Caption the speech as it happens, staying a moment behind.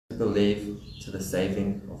believe to the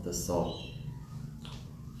saving of the soul.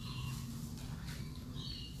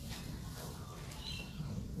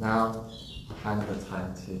 Now, I hand the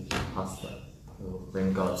time to Pastor, who will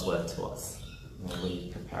bring God's word to us when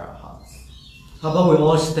we prepare our hearts. How about we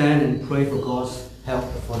all stand and pray for God's help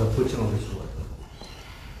for the preaching of His word.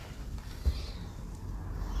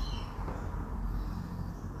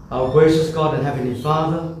 Our gracious God and Heavenly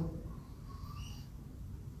Father,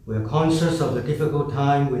 we are conscious of the difficult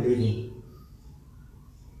time we live in,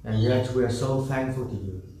 and yet we are so thankful to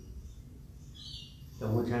you that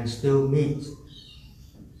we can still meet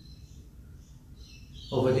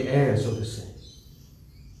over the air, so to say.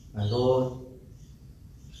 And Lord,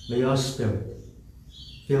 may your Spirit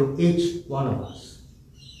fill each one of us,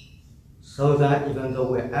 so that even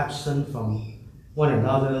though we're absent from one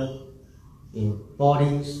another in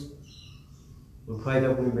bodies, we pray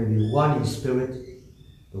that we may be one in spirit,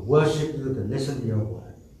 to worship you, to listen to your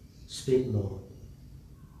word. Speak, Lord,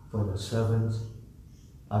 for your servants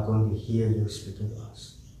are going to hear you speaking to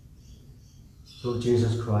us. Through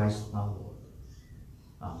Jesus Christ our Lord.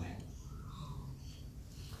 Amen.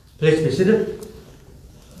 Please be seated.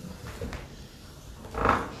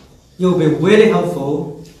 It will be really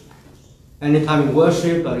helpful anytime in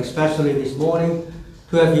worship, but especially this morning,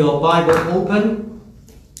 to have your Bible open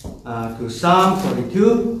to Psalm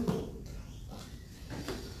 42.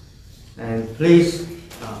 And please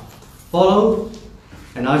follow,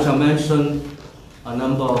 and I shall mention a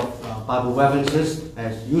number of Bible references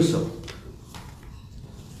as usual.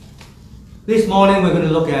 This morning we're going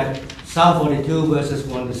to look at Psalm 42 verses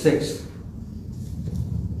 1 to 6.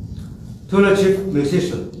 To the chief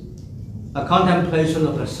musician, a contemplation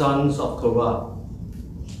of the sons of Korah.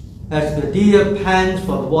 As the deer pants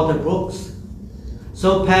for the water brooks,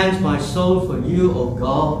 so pants my soul for you, O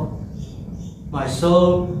God. My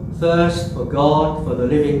soul thirsts for God, for the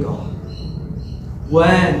living God.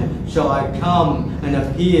 When shall I come and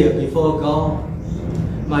appear before God?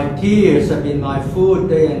 My tears have been my food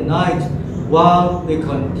day and night, while they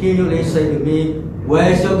continually say to me,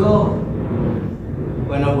 where's your God?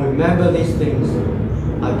 When I remember these things,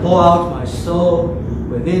 I pour out my soul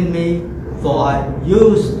within me, for I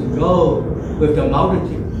used to go with the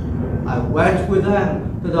multitude. I went with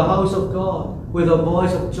them to the house of God, with a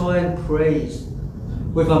voice of joy and praise,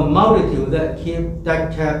 with a multitude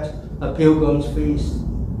that kept a pilgrim's feast.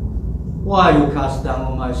 Why are you cast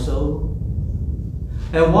down, O my soul?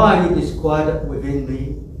 And why are you disquieted within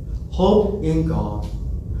me? Hope in God,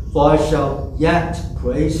 for I shall yet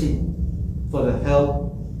praise Him for the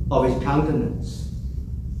help of His countenance.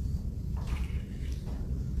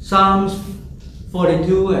 Psalms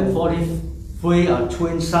 42 and 43 are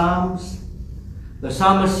twin psalms. The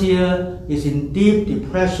psalmist here is in deep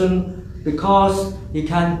depression because he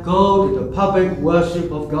can't go to the public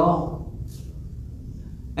worship of God.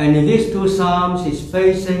 And in these two psalms, he's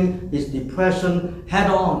facing his depression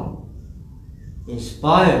head-on,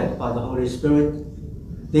 inspired by the Holy Spirit.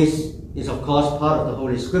 This is, of course, part of the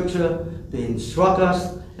Holy Scripture to instruct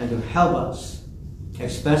us and to help us,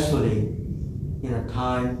 especially in a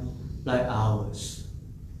time like ours.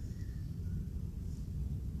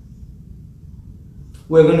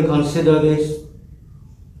 We're going to consider this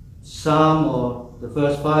psalm, or the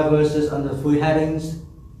first 5 verses, under 3 headings: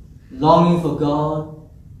 longing for God,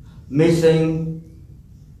 missing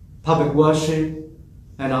public worship,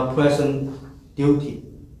 and our present duty.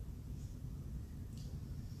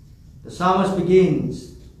 The psalmist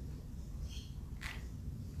begins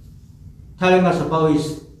telling us about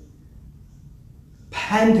his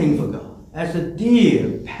panting for God, as a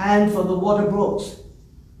deer pant for the water brooks.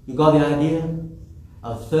 You got the idea?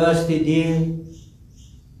 A thirsty deer,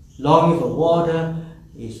 longing for water,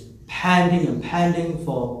 is panting and panting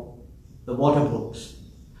for the water brooks.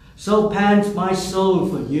 So pants my soul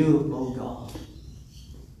for you, O God.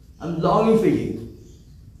 I'm longing for you.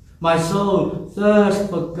 My soul thirsts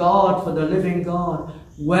for God, for the living God.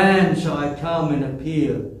 When shall I come and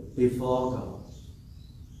appear before God?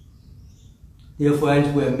 Dear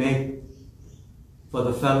friends, we are made for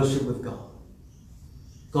the fellowship with God.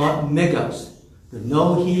 God made us to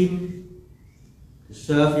know Him, to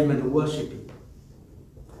serve Him, and to worship Him.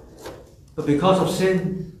 But because of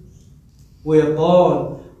sin, we are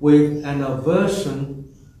born with an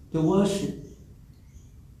aversion to worship.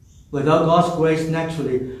 Without God's grace,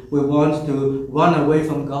 naturally, we want to run away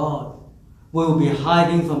from God. We will be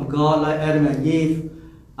hiding from God like Adam and Eve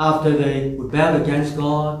after they rebelled against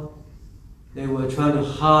God. They were trying to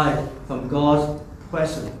hide from God's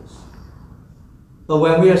presence. But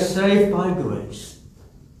when we are saved by grace,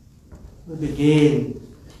 we begin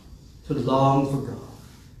to long for God.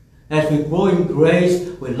 As we grow in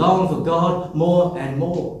grace, we long for God more and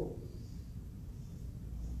more.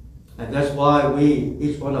 And that's why we,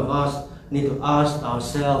 each one of us, need to ask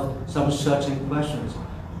ourselves some searching questions.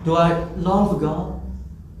 Do I long for God?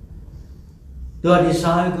 Do I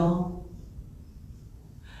desire God?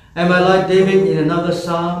 Am I like David in another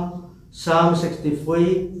psalm, Psalm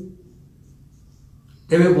 63?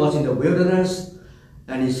 David was in the wilderness,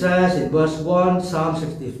 and he says in verse 1, Psalm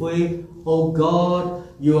 63, "O God,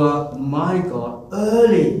 you are my God.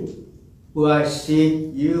 Early will I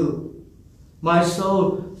seek you. My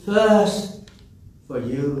soul thirsts for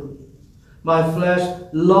you. My flesh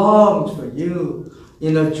longs for you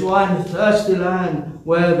in a dry and thirsty land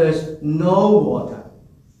where there's no water."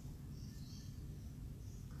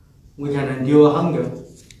 We can endure hunger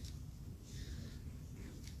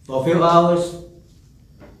for a few hours,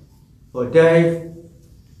 for a day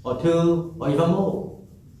or two, or even more.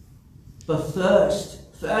 But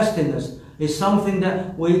thirstiness is something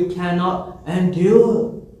that we cannot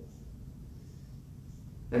endure.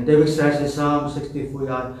 And David says in Psalm 63,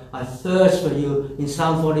 I thirst for you. In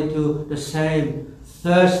Psalm 42, the same,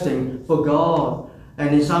 thirsting for God.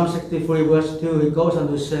 And in Psalm 63, verse 2, he goes on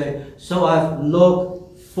to say, "So I've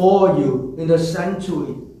looked for you in the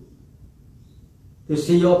sanctuary to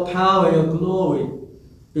see your power and your glory,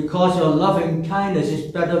 because your loving kindness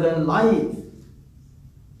is better than life."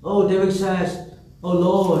 Oh, David says, "Oh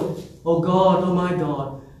Lord, oh God, oh my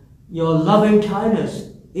God, your loving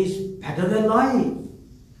kindness is better than life."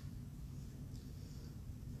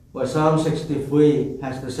 Well, Psalm 63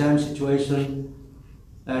 has the same situation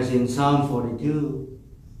as in Psalm 42.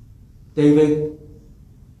 David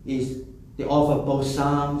is the author of both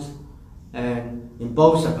Psalms, and in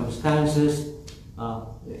both circumstances,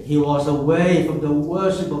 he was away from the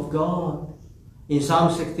worship of God. In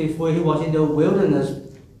Psalm 63, he was in the wilderness,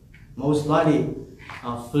 most likely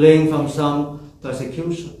fleeing from some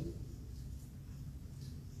persecution.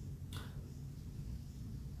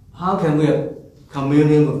 How can we have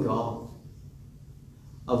communion with God?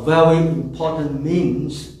 A very important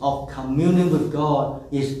means of communion with God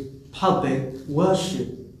is public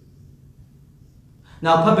worship.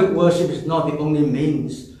 Now, public worship is not the only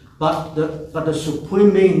means, but the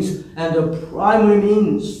supreme means and the primary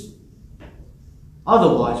means.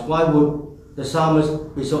 Otherwise, why would the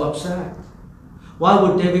psalmist be so upset? Why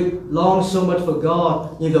would David long so much for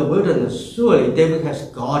God in the wilderness? Surely David has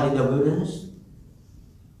God in the wilderness.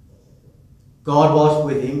 God was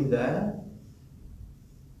with him there.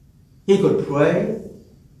 He could pray.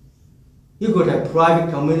 He could have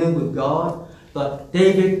private communion with God. But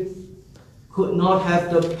David could not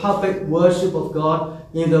have the public worship of God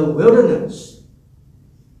in the wilderness.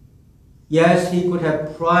 Yes, he could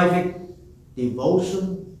have private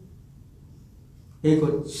devotion. He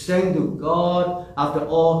could sing to God. After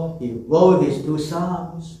all, he wrote these two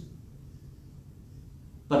psalms.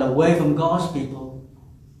 But away from God's people,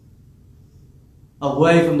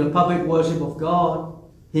 away from the public worship of God,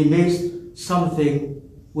 he missed something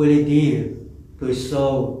really dear to his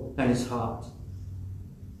soul and his heart.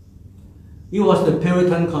 It was the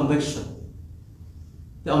Puritan conviction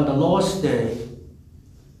that on the Lord's Day,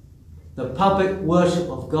 the public worship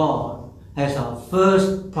of God has our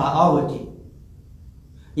first priority.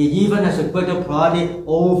 It even has a greater priority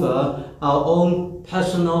over our own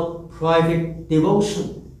personal, private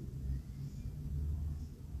devotion.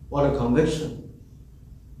 What a conviction.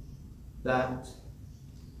 That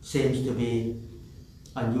seems to be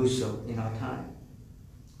unusual in our time.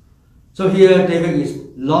 So here David is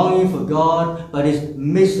longing for God, but is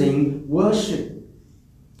missing worship.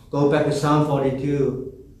 Go back to Psalm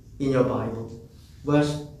 42 in your Bible.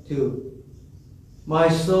 Verse 2. My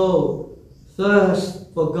soul thirsts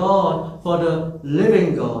for God, for the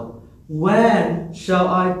living God. When shall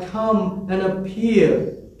I come and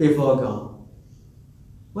appear before God?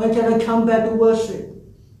 When can I come back to worship?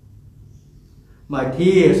 My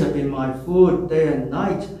tears have been my food day and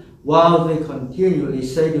night, while they continually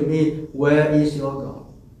say to me, where is your God?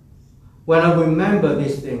 When I remember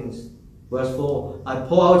these things, verse 4, I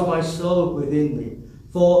pour out my soul within me.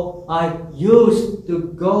 For I used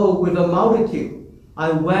to go with a multitude.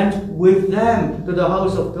 I went with them to the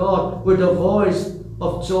house of God with a voice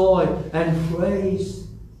of joy and praise,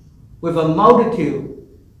 with a multitude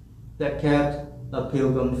that kept a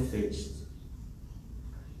pilgrim feast.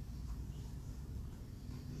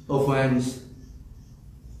 Oh friends,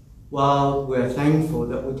 while we are thankful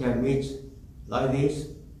that we can meet like this,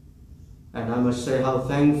 and I must say how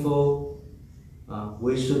thankful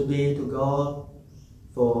we should be to God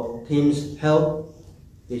for Tim's help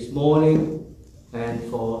this morning and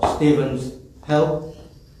for Stephen's help.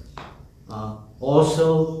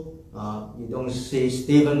 Also, you don't see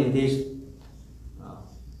Stephen in this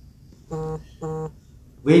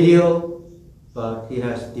video, but he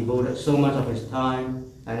has devoted so much of his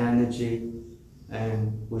time and energy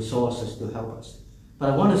and resources to help us. But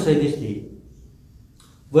I want to say this to you.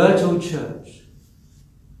 Virtual church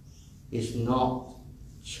is not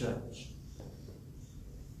church.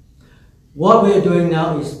 What we are doing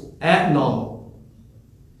now is abnormal.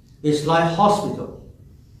 It's like hospital.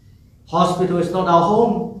 Hospital is not our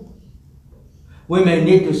home. We may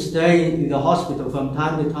need to stay in the hospital from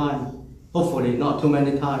time to time, hopefully not too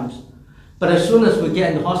many times. But as soon as we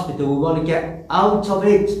get in the hospital, we want to get out of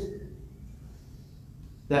it.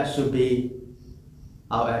 That should be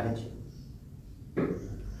our attitude.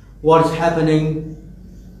 What is happening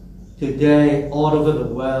today all over the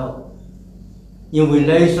world in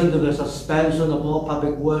relation to the suspension of all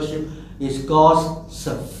public worship is God's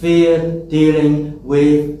severe dealing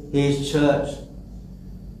with His church.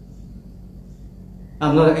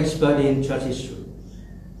 I'm not an expert in church history,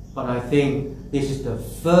 but I think this is the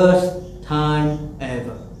first time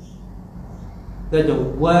ever that the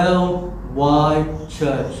worldwide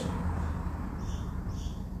church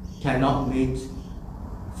cannot meet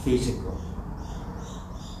physically.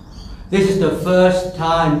 This is the first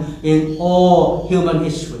time in all human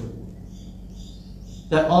history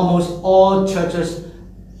that almost all churches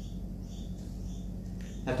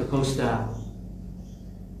have to close down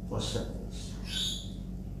for service.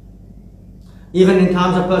 Even in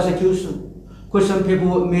times of persecution, Christian people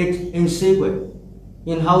would meet in secret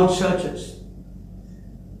in house churches.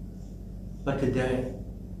 But today,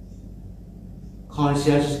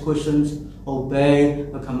 conscientious Christians obey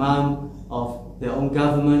the command of their own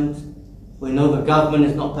government. We know the government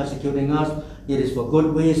is not persecuting us. It is for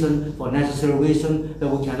good reason, for necessary reason, that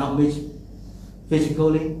we cannot meet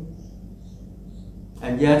physically.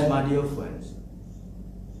 And yet, my dear friends,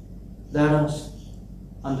 let us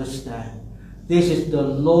understand, this is the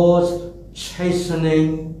Lord's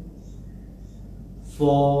chastening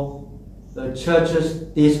for the church's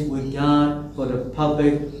disregard for the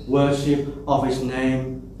public worship of His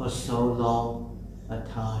name for so long a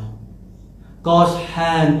time. God's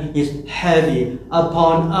hand is heavy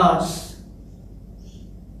upon us.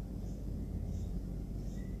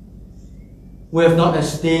 We have not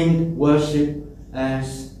esteemed worship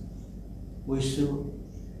as we should.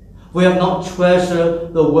 We have not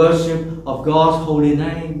treasured the worship of God's holy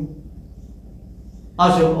name.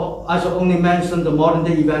 I shall only mention the modern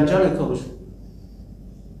day evangelicals.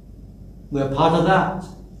 We are part of that.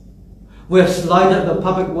 We have slighted the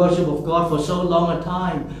public worship of God for so long a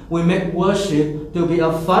time. We make worship to be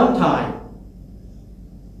a fun time,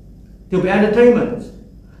 to be entertainment,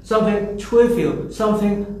 something trivial,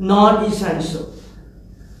 something non-essential.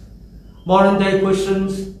 Modern day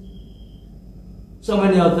Christians, so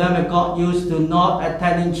many of them have got used to not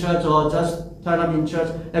attending church or just turn up in church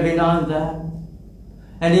every now and then.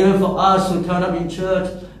 And even for us who turn up in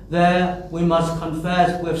church, there we must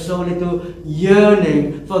confess we have so little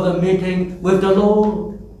yearning for the meeting with the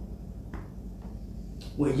Lord.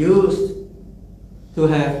 We used to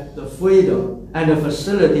have the freedom and the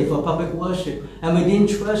facility for public worship, and we didn't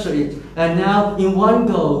treasure it. And now, in one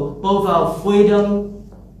go, both our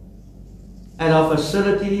freedom and our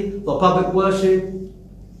facility for public worship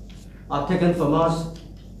are taken from us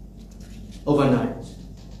overnight.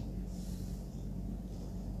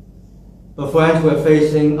 But friends, we're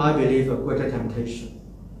facing, I believe, a greater temptation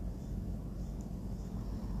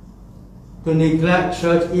to neglect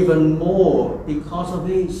church even more because of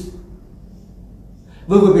this.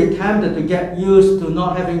 We will be tempted to get used to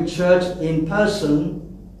not having church in person.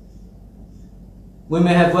 We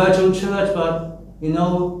may have virtual church, but we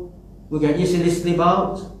can easily slip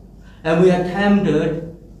out. And we are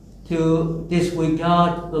tempted to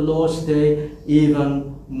disregard the Lord's Day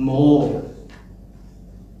even more.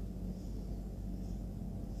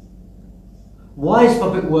 Why is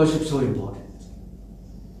public worship so important?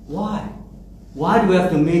 Why? Why do we have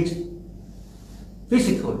to meet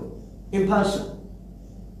physically, in person?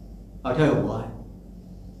 I'll tell you why.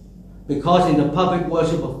 Because in the public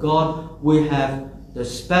worship of God, we have the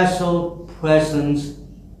special presence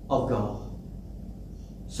of God.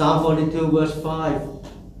 Psalm 42 verse 5,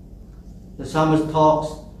 the psalmist talks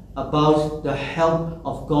about the help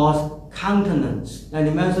of God's countenance. And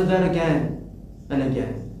he mentions that again and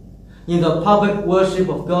again. In the public worship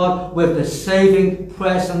of God, with the saving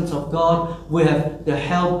presence of God, we have the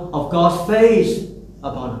help of God's face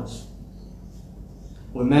upon us.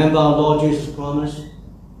 Remember our Lord Jesus' promise?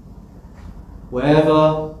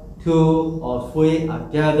 Wherever 2 or 3 are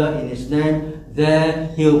gathered in His name, there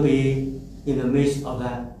He'll be in the midst of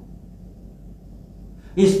that.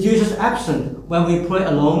 Is Jesus absent when we pray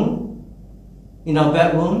alone in our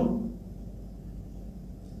bedroom?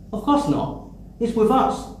 Of course not. He's with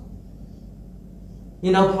us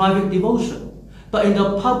in our private devotion. But in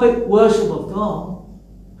the public worship of God,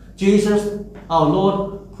 Jesus, our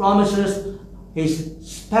Lord, promises His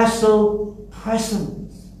special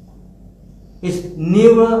presence, His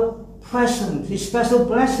nearer presence, His special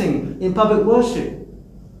blessing in public worship.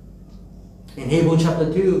 In Hebrews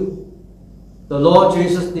chapter 2, the Lord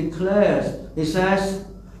Jesus declares, He says,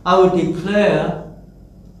 I will declare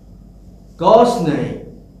God's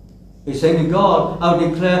name. He's saying to God, I will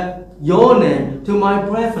declare your name to my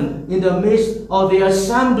brethren in the midst of the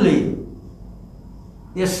assembly.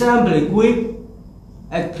 The assembly, Greek,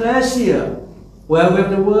 ecclesia, where we have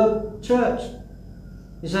the word church.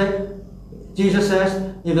 He said, Jesus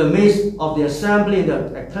says, in the midst of the assembly, in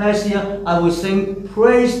the ecclesia, I will sing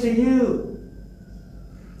praise to you.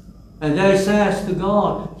 And there it says to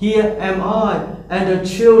God, here am I and the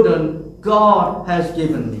children God has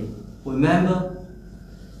given me. Remember,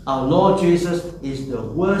 our Lord Jesus is the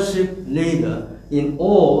worship leader in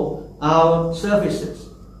all our services.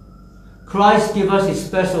 Christ gave us His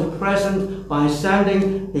special presence by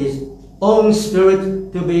sending His own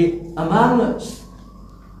Spirit to be among us.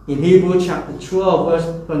 In Hebrews chapter 12,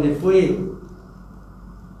 verse 23,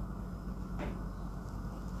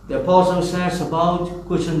 the apostle says about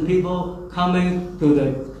Christian people coming to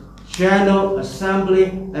the general assembly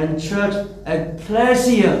and church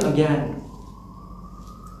ecclesia again,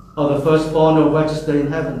 of the firstborn are registered in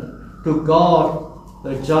heaven, to God,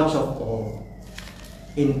 the judge of all.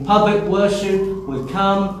 In public worship, we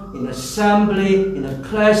come in assembly, in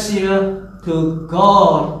ecclesia, to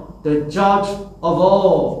God, the judge of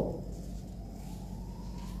all.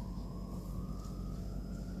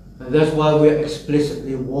 And that's why we are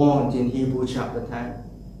explicitly warned in Hebrews chapter 10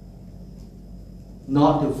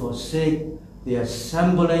 not to forsake the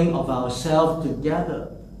assembling of ourselves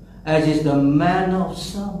together, as is the manner of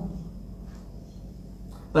some,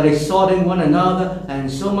 but exhorting one another, and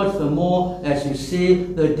so much the more as you see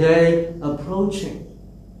the day approaching.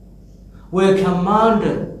 We are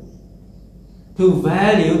commanded to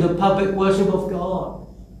value the public worship of God.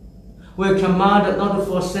 We are commanded not to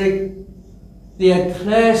forsake the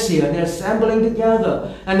ecclesia, the assembling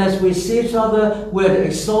together. And as we see each other, we are to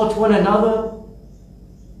exhort one another.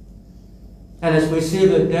 And as we see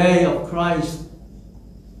the day of Christ's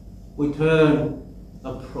return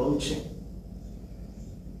approaching.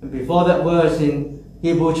 And before that verse in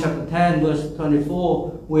Hebrews chapter 10, verse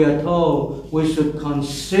 24, we are told we should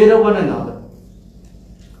consider one another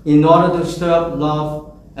in order to stir up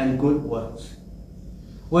love and good works.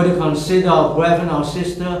 We're to consider our brethren, our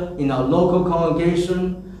sister in our local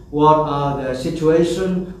congregation, what are their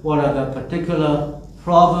situation, what are the particular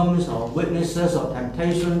problems or weaknesses or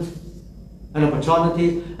temptations and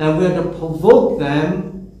opportunities, and we're to provoke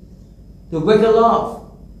them to greater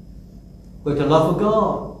love for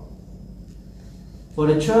God, for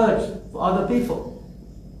the church, for other people,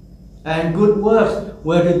 and good works.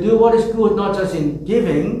 We're to do what is good, not just in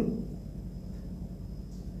giving,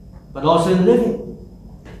 but also in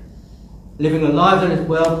living a life that is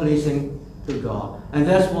well-pleasing to God. And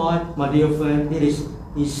that's why, my dear friend, it is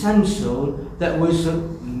essential that we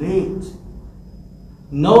should meet.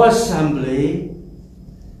 No assembly,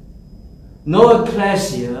 no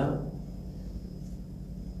ecclesia,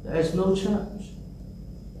 there is no church.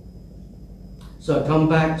 So I come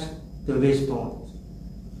back to this point.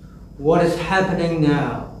 What is happening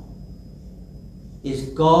now is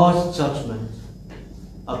God's judgment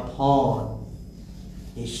upon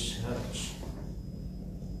His church,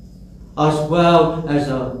 as well as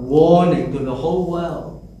a warning to the whole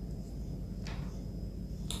world.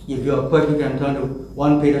 If you are quick, you can turn to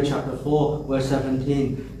 1 Peter chapter 4, verse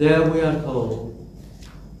 17. There we are told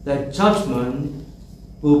that judgment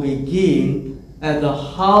will begin at the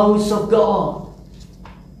house of God.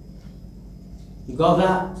 You got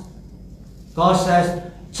that? God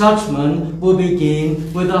says judgment will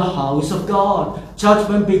begin with the house of God.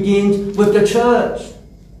 Judgment begins with the church.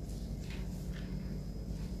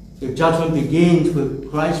 If judgment begins with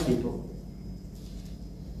Christ's people,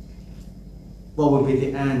 what will be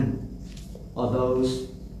the end of those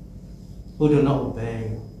who do not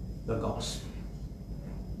obey the gospel?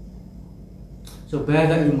 So bear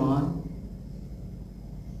that in mind.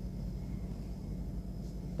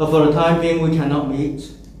 But for the time being, we cannot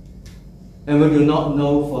meet. And we do not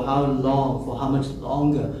know for how long, for how much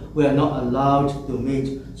longer we are not allowed to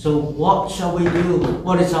meet. So what shall we do?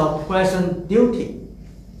 What is our present duty?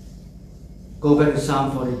 Go back to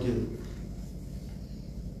Psalm 42.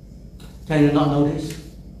 Can you not notice?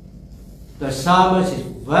 The psalmist is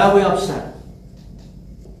very upset.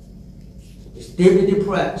 He's deeply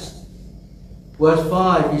depressed. Verse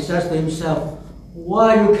 5, he says to himself,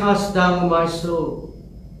 "Why are you cast down, my soul?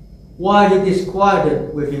 Why are you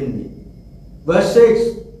disquieted within me?" Verse 6,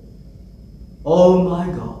 "Oh my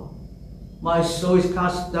God, my soul is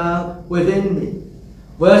cast down within me."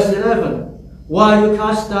 Verse 11, "Why are you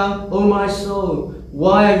cast down, O my soul?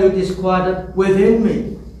 Why are you disquieted within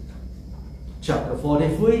me?" Chapter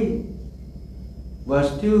 43,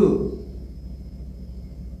 verse 2.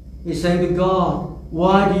 He's saying to God,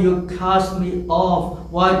 "Why do you cast me off?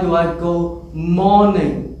 Why do I go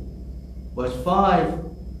mourning?" Verse 5.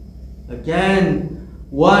 Again,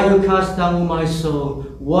 "Why are you cast down, O my soul?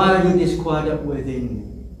 Why are you disquieted within me?"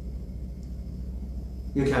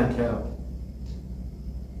 You can tell.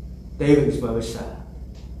 David is very sad.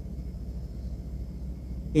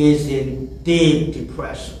 He is in deep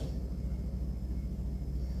depression.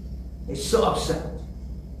 He's so upset.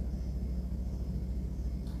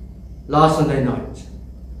 Last Sunday night,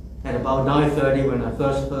 at about 9:30, when I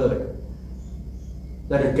first heard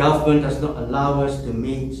that the government does not allow us to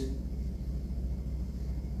meet,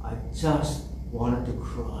 I just wanted to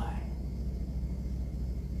cry.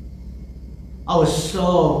 I was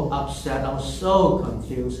so upset. I was so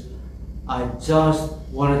confused. I just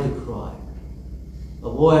wanted to cry.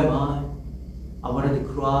 But who am I? I wanted to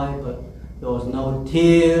cry, but there was no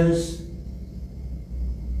tears.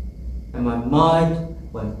 And my mind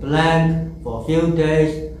went blank for a few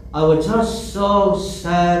days. I was just so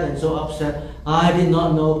sad and so upset. I did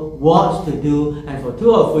not know what to do. And for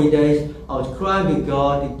 2 or 3 days, I was crying to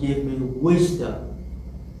God to give me wisdom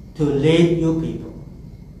to lead you people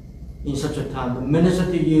in such a time, to minister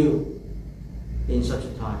to you in such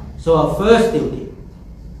a time. So our first duty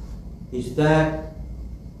is that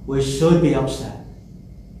we should be upset.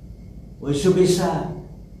 We should be sad.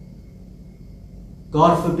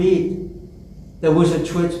 God forbid that we should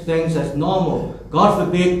treat things as normal. God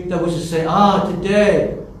forbid that we should say,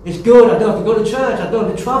 today it's good, I don't have to go to church, I don't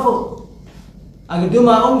have to travel. I can do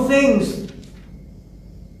my own things,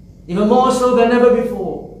 even more so than ever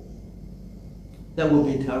before. That would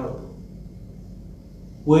be terrible.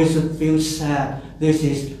 We should feel sad. This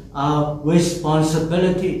is our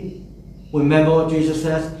responsibility. Remember what Jesus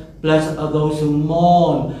says, "Blessed are those who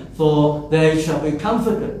mourn, for they shall be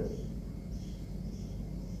comforted."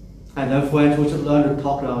 And then, friends, we should learn to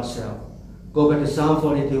talk to ourselves. Go back to Psalm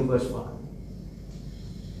 42, verse 5.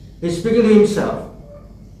 He's speaking to himself.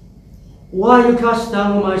 "Why are you cast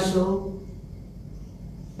down, O my soul?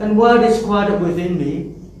 And why disquieted within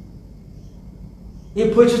me?" He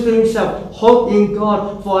preaches to himself, "Hope in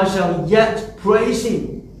God, for I shall yet praise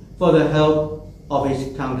Him for the help of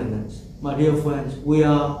His countenance." My dear friends, we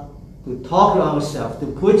are to talk to ourselves, to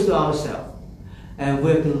preach to ourselves, and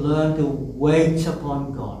we have to learn to wait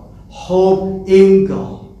upon God. Hope in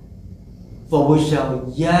God, for we shall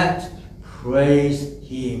yet praise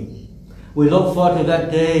Him. We look forward to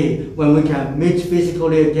that day when we can meet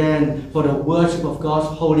physically again for the worship of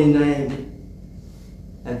God's holy name.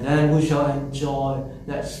 And then we shall enjoy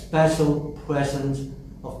that special presence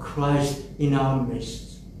of Christ in our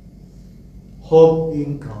midst. Hope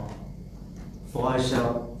in God, for I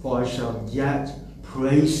shall yet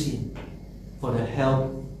praise Him for the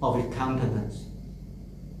help of His countenance.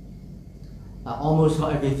 I almost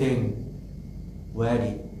got everything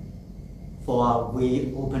ready for our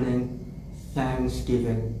reopening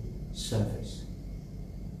Thanksgiving service.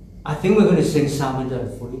 I think we're going to sing Psalm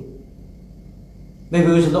 103. Maybe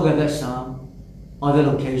we should look at that psalm on the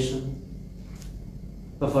location.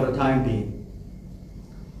 But for the time being,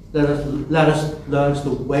 let us learn to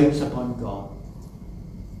wait upon God,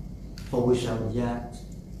 for we shall yet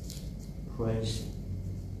praise Him.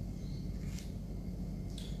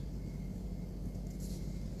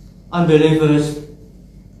 Unbelievers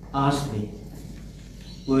ask me,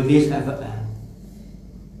 will this ever end?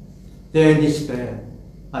 They're in despair.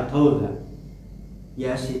 I told them,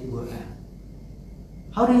 yes, it will end.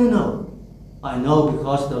 How do you know? I know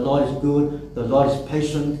because the Lord is good, the Lord is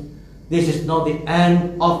patient. This is not the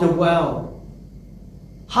end of the world.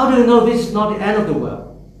 How do you know this is not the end of the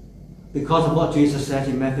world? Because of what Jesus says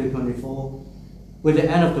in Matthew 24. With the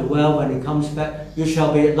end of the world, when He comes back, you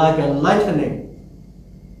shall be like a lightning.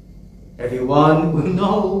 Everyone will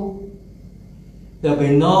know. There will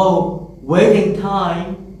be no waiting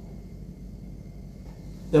time.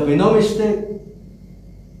 There will be no mistake.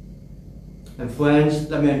 And friends,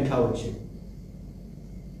 let me encourage you.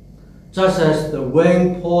 Just as the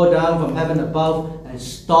rain poured down from heaven above and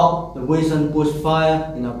stopped the recent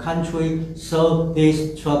bushfire in our country, so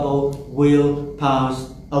this trouble will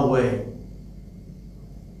pass away.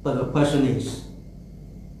 But the question is,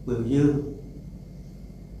 will you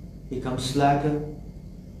become slacker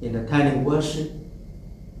in attending worship?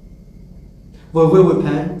 Will we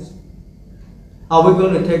repent? Are we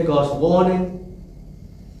going to take God's warning?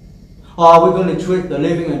 Or are we going to treat the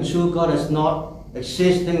living and true God as not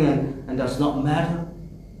existing and does not matter?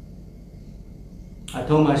 I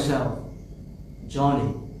told myself,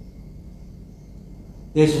 Johnny,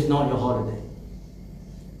 this is not your holiday.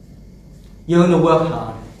 You're going to work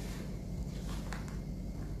hard.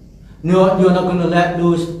 You're not going to let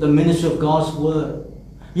loose the ministry of God's word.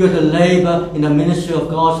 You're to labor in the ministry of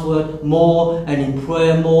God's word more, and in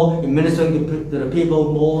prayer more, in ministering to the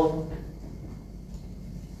people more.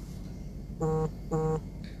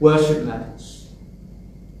 Worship matters.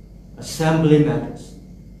 Assembly matters.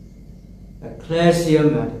 Ecclesia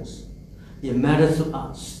matters. It matters to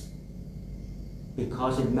us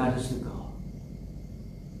because it matters to God.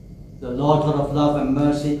 The Lord God of love and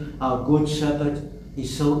mercy, our good shepherd,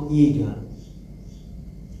 is so eager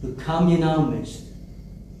to come in our midst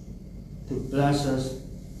to bless us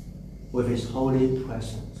with his holy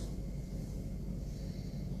presence.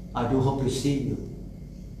 I do hope to see you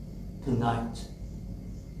tonight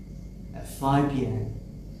at 5 p.m.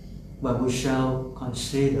 when we shall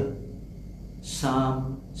consider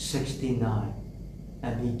Psalm 69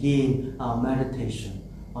 and begin our meditation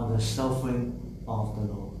on the suffering of the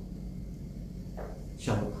Lord.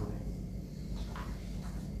 Shall we pray?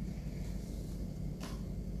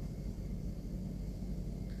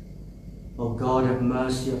 O God, have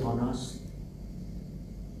mercy upon us.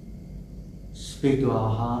 Speak to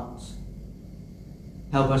our hearts.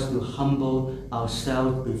 Help us to humble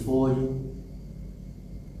ourselves before you,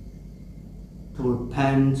 to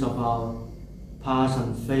repent of our past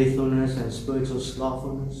unfaithfulness and spiritual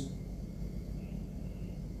slothfulness.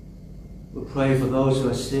 We pray for those who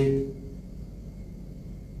are sick,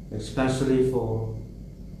 especially for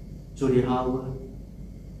Judy Howard.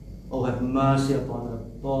 Oh, have mercy upon her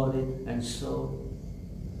body and soul.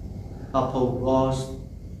 Uphold Ross,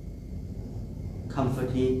 comfort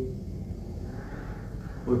him.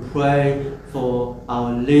 We pray for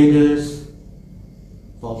our leaders,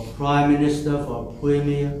 for Prime Minister, for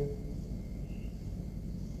Premier,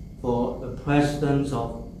 for the Presidents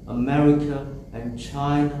of America and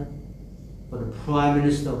China, for the Prime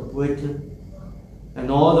Minister of Britain,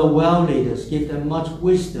 and all the world leaders. Give them much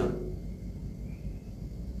wisdom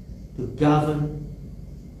to govern,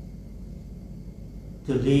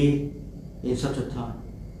 to lead in such a time.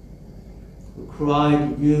 We cry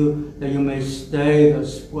to you that you may stay the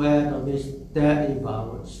spread of this deadly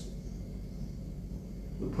virus.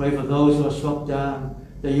 We pray for those who are struck down,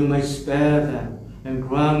 that you may spare them and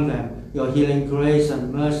grant them your healing grace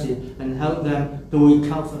and mercy and help them to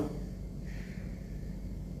recover.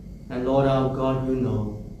 And Lord our God, you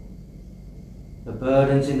know the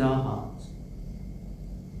burdens in our hearts.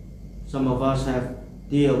 Some of us have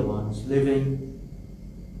dear ones living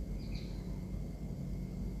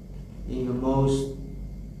in the most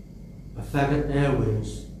affected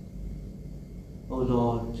areas. Oh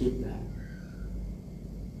Lord, keep them.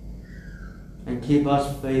 And keep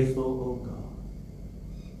us faithful, O God.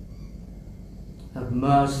 Have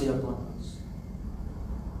mercy upon us.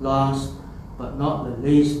 Last but not the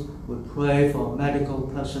least, we pray for medical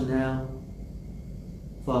personnel,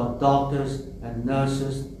 for our doctors and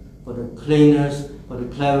nurses, for the cleaners, for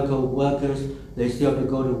the clerical workers. They still have to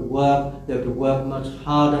go to work. They have to work much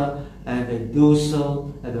harder, and they do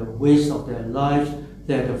so at the risk of their lives.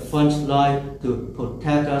 They're at the front line to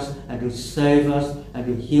protect us and to save us and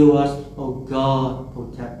to heal us. Oh God,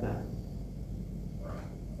 protect them.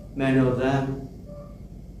 Many of them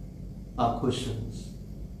are Christians.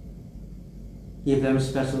 Give them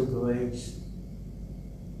special grace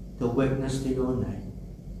to witness to your name.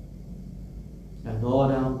 And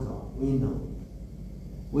Lord our God,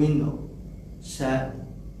 we know, sadly,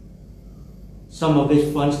 some of these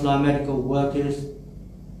frontline medical workers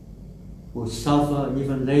will suffer and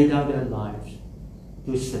even lay down their lives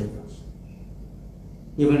to save us.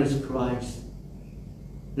 Even as Christ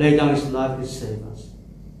laid down his life to save us.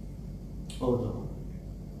 Oh Lord,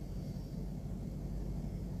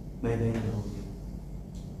 may they know you.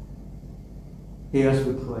 Hear us,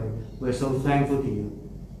 we pray. We're so thankful to you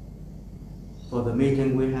for the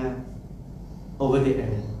meeting we have over the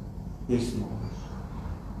air this morning.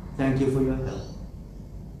 Thank you for your help.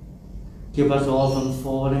 Keep us all from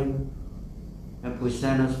falling and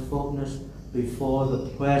present us faultless before the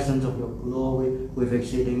presence of your glory with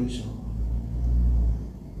exceeding joy.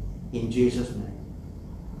 In Jesus' name,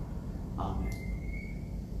 amen.